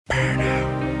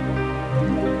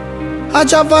A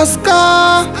Jahvask,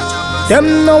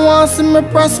 them no want see me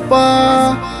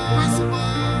prosper.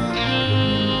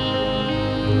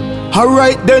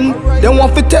 Alright then, they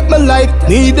want to take my life,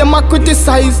 need them a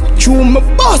criticize. Chew my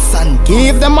boss and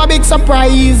give them a big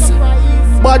surprise.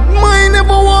 But mine never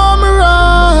want me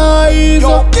rise.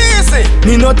 Yo, easy.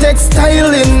 Me no take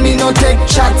styling, me no take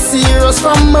chat serious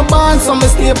from my band, so me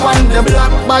stay on the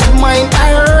block. But mine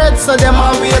I read, so them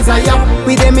always a yap.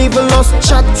 With them evil lost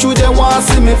chat, through they want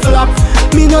see me flop.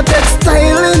 Me no take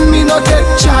styling, me no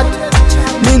take chat.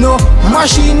 Me no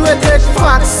machine we take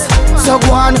facts. So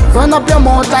go on, run up your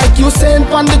mouth like you sent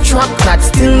on the track. That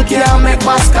still can't make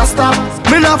Baska stop.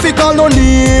 Me not fi call no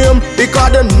name,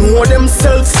 because they know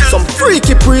themselves. Some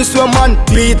freaky priest where man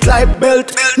beat like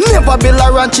belt. Never build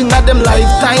a ranch in a them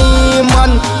lifetime,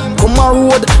 man. Come a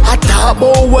road, I talk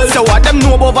about well. So what them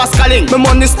know about Vascaling? Me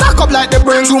money stack up like they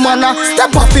bring. True man,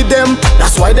 step off with them.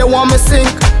 That's why they want me sink.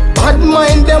 Bad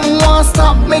mind them want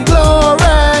stop me glory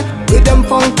with them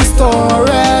funky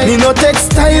story. Me no take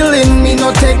styling, me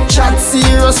no take chat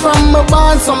serious from my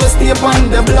band, so me stay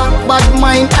on the block. Bad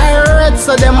mind I read,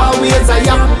 so them always a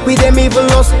yap. With them evil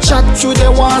lost chat, through they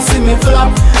want see me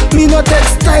flop. Me no take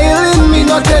styling, me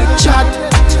no take chat.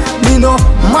 Me no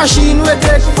machine we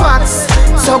take facts.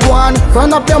 So go on,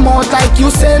 run up your mouth like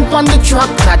you sent on the track.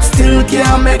 That still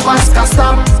can't make Baska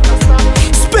stop.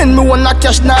 Spend me wanna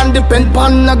cash, nah depend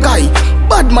pon a guy.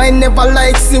 Bad mind never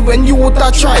likes it when you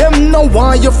a try. Them no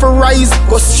want you for rise,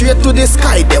 go straight to the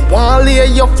sky. They want lay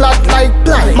you flat like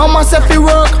ply. Mama say fi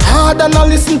work hard and I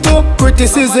listen to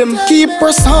criticism. Keep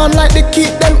press on like they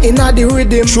keep them in a the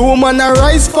rhythm. True man a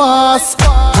rise fast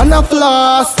and a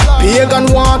floss. Pagan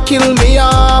want kill me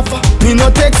off. Me no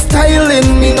take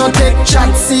styling, me no take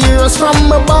chat serious from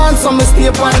my band, so me stay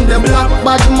on the block.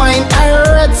 Bad mind I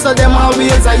read, so them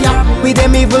always a yap. With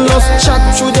them evil lost chat,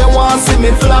 through they want see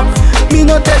me flop. Me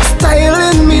no take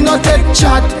styling, me no take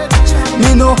chat.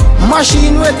 Me no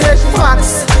machine we take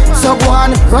facts. So go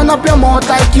on, run up your mouth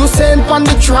like you sent on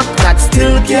the track. That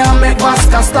still can't make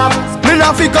Baska stop. Me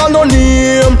not fi call no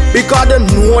name, because they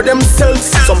know themselves.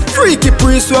 Some freaky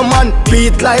priest where man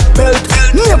beat like belt.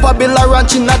 Never build a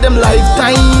ranch in a them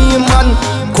lifetime, man.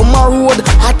 Come a road,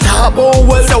 I talk about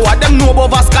well. So what them know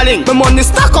about Vascaling? My money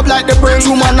stack up like the brain.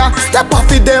 True man, step off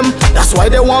with them. That's why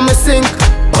they want me sink.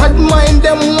 Bad mind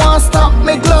them want stop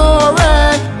me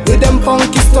glory with them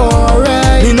funky story.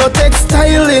 Me no take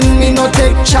styling, me no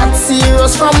take chat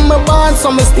serious from my band,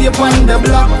 so me stay on the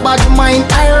block. Bad mind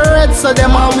I read, so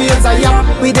them always a yap.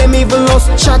 With them evil lost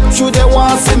chat, through they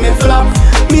want see me flop.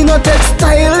 Me no take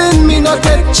styling, me no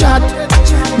take chat.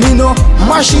 Me no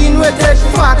machine we take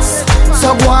facts.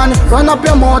 So go on, run up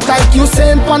your mouth like you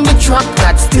sent on the track.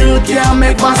 That still can't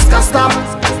make Baska stop.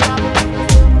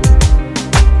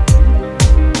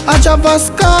 A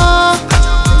Jahvask,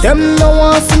 them no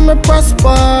want see me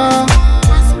prosper.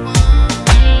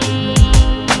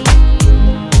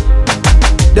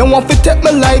 They want to take my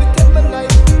life,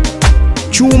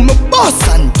 chew my boss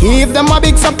and give them a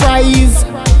big surprise.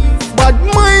 But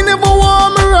mine never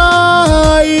want me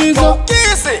rise.